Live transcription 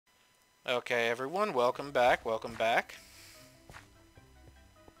Okay, everyone, welcome back, welcome back.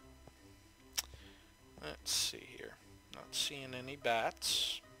 Let's see here. Not seeing any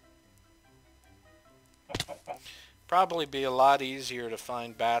bats. Probably be a lot easier to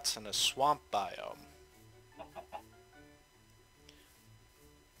find bats in a swamp biome.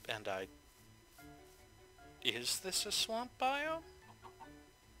 And is this a swamp biome?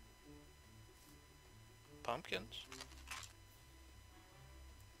 Pumpkins?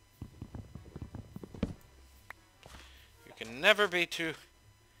 You can never be too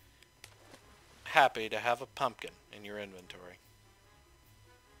happy to have a pumpkin in your inventory.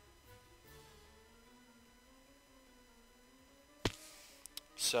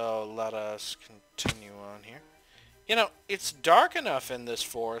 So let us continue on here. You know, it's dark enough in this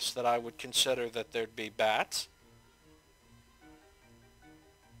forest that I would consider that there'd be bats.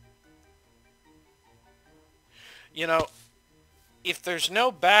 You know, if there's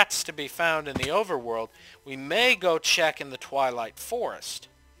no bats to be found in the overworld, we may go check in the Twilight Forest.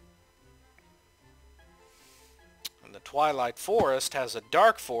 And the Twilight Forest has a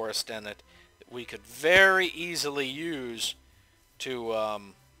dark forest in it that we could very easily use to,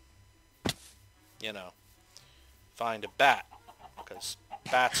 you know, find a bat. Because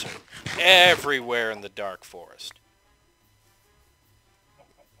bats are everywhere in the dark forest.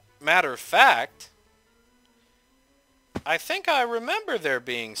 Matter of fact, I think I remember there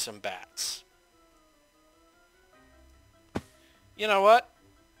being some bats. You know what?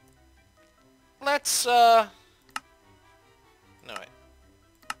 Let's, no wait.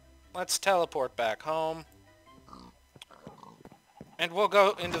 Let's teleport back home. And we'll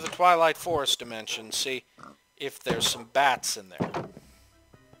go into the Twilight Forest dimension, see if there's some bats in there.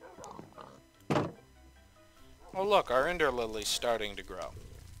 Oh look, our Ender Lily's starting to grow.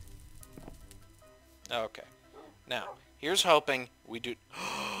 Okay. Now, here's hoping we do...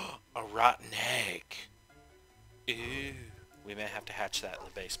 a rotten egg. Ew. We may have to hatch that in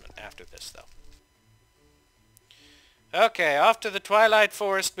the basement after this, though. Okay, off to the Twilight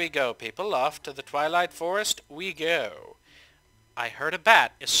Forest we go, people. Off to the Twilight Forest we go. I heard a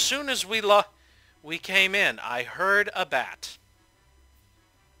bat. As soon as we came in, I heard a bat.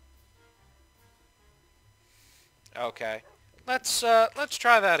 Okay. Let's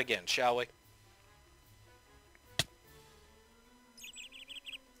try that again, shall we?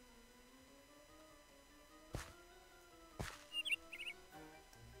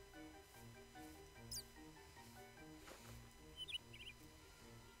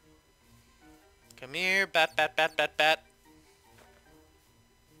 Come here, bat, bat, bat, bat, bat.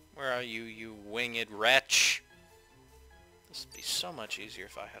 Where are you, you winged wretch? This would be so much easier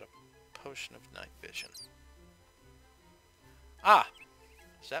if I had a potion of night vision. Ah!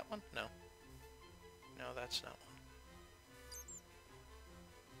 Is that one? No. No, that's not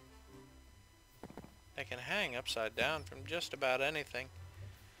one. They can hang upside down from just about anything.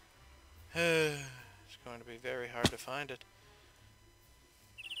 It's going to be very hard to find it.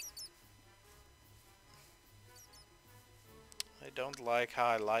 I don't like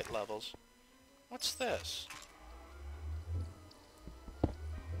high light levels. What's this?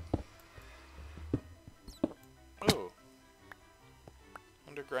 Ooh.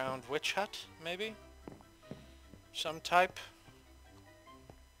 Underground witch hut, maybe? Some type?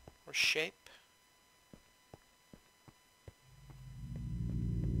 Or shape?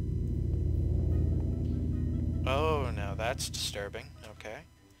 Oh, now that's disturbing. Okay.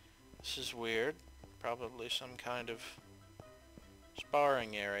 This is weird. Probably some kind of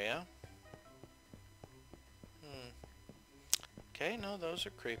sparring area. Okay, no, those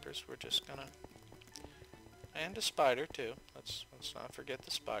are creepers. We're just gonna... And a spider, too. Let's not forget the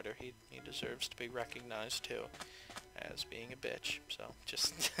spider. He deserves to be recognized, too, as being a bitch. So,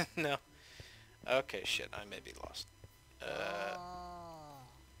 just... no. Okay, shit, I may be lost.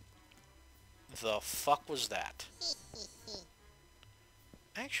 The fuck was that?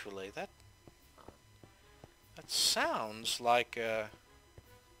 Actually, that sounds like a...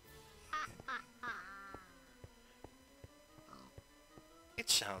 It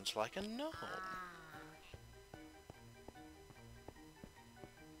sounds like a gnome.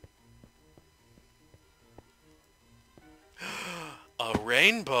 A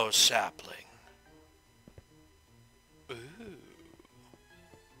rainbow sapling. Ooh.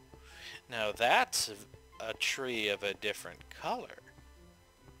 Now that's a tree of a different color.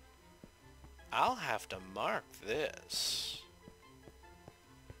 I'll have to mark this.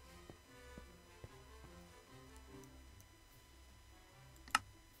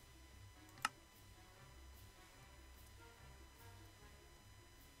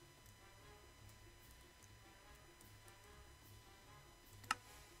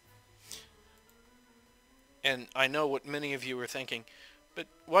 And I know what many of you are thinking, but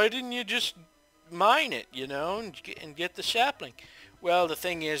why didn't you just mine it, you know, and get the sapling? Well, the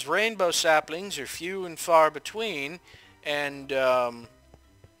thing is, rainbow saplings are few and far between, and I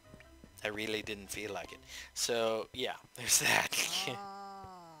really didn't feel like it. So, yeah, there's that.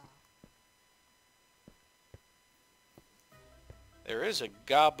 There is a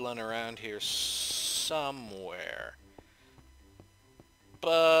goblin around here somewhere.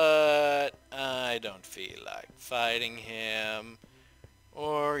 But I don't feel like fighting him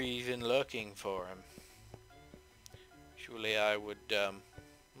or even looking for him. Surely I would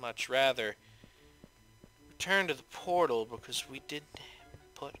much rather return to the portal, because we did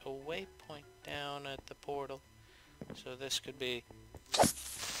put a waypoint down at the portal. So this could be...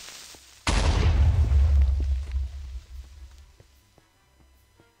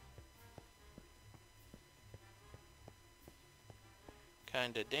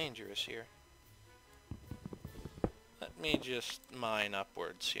 kinda dangerous here. Let me just mine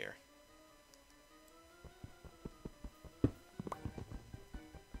upwards here.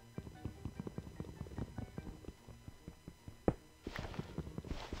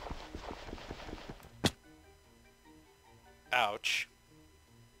 Ouch.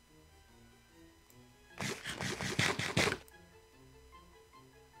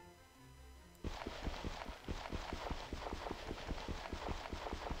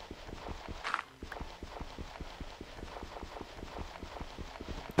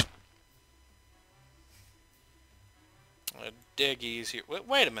 Dig easier.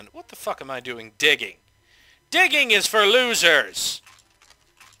 Wait a minute. What the fuck am I doing digging? Digging is for losers!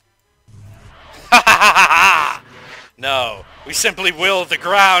 Ha ha ha ha! No, we simply will the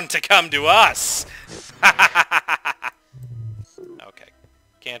ground to come to us! Okay,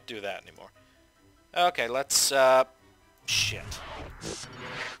 can't do that anymore. Okay, let's, shit.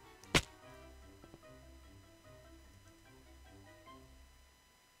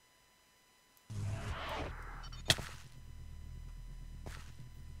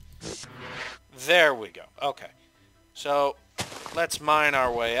 There we go. Okay. So, let's mine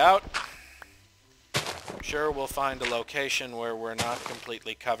our way out. Sure, we'll find a location where we're not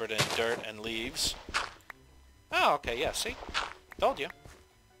completely covered in dirt and leaves. Oh, okay, yeah, see? Told you.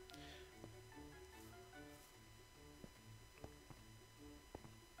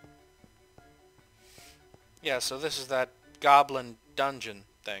 Yeah, so this is that goblin dungeon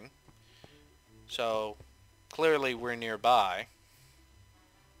thing. So, clearly we're nearby.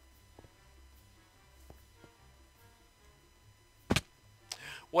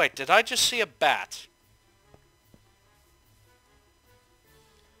 Wait, did I just see a bat?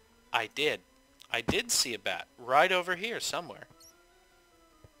 I did. I did see a bat right over here somewhere.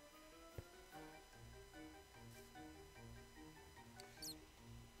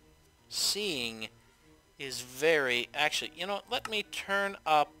 Seeing is very... Actually, you know, let me turn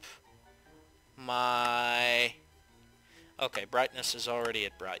up my... Okay, brightness is already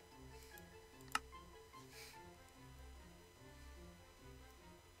at bright.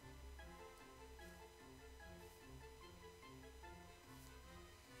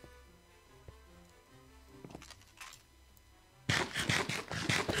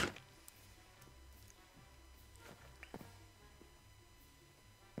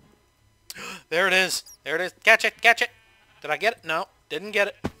 There it is. There it is. Catch it. Catch it. Did I get it? No. Didn't get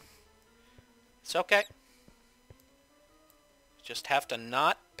it. It's okay. Just have to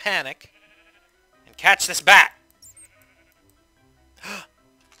not panic and catch this bat.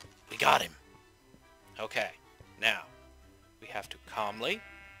 We got him. Okay. Now, we have to calmly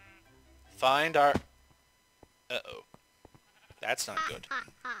find our... Uh-oh. That's not good.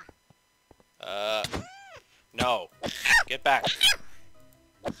 No. Get back.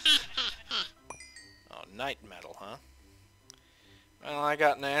 Oh, night metal, huh? Well, I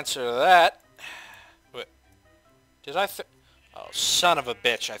got an answer to that. Wait. Did I Oh, son of a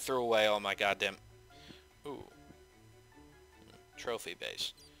bitch. I threw away all my goddamn... Ooh. Trophy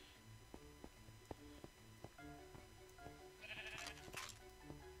base.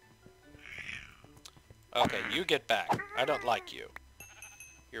 Okay, you get back. I don't like you.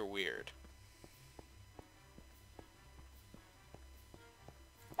 You're weird.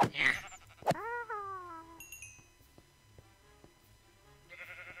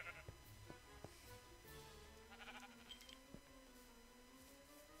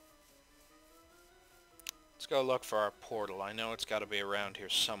 Let's go look for our portal. I know it's got to be around here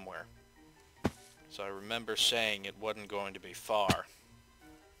somewhere. So I remember saying it wasn't going to be far.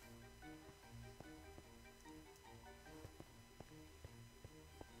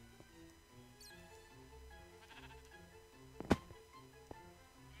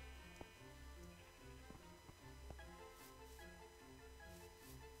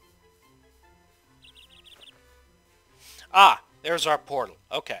 Ah, there's our portal.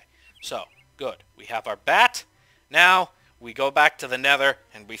 Okay, so, good. We have our bat. Now, we go back to the nether,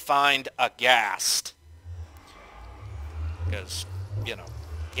 and we find a ghast. Because, you know,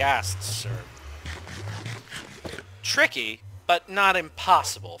 ghasts are tricky, but not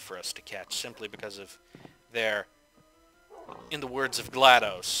impossible for us to catch, simply because of their, in the words of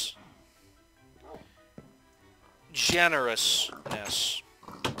GLaDOS, generousness.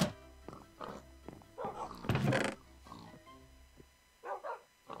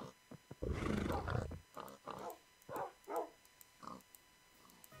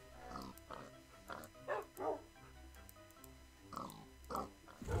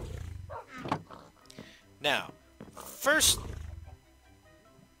 Now, first...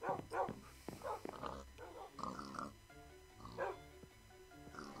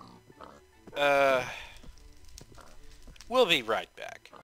 we'll be right back.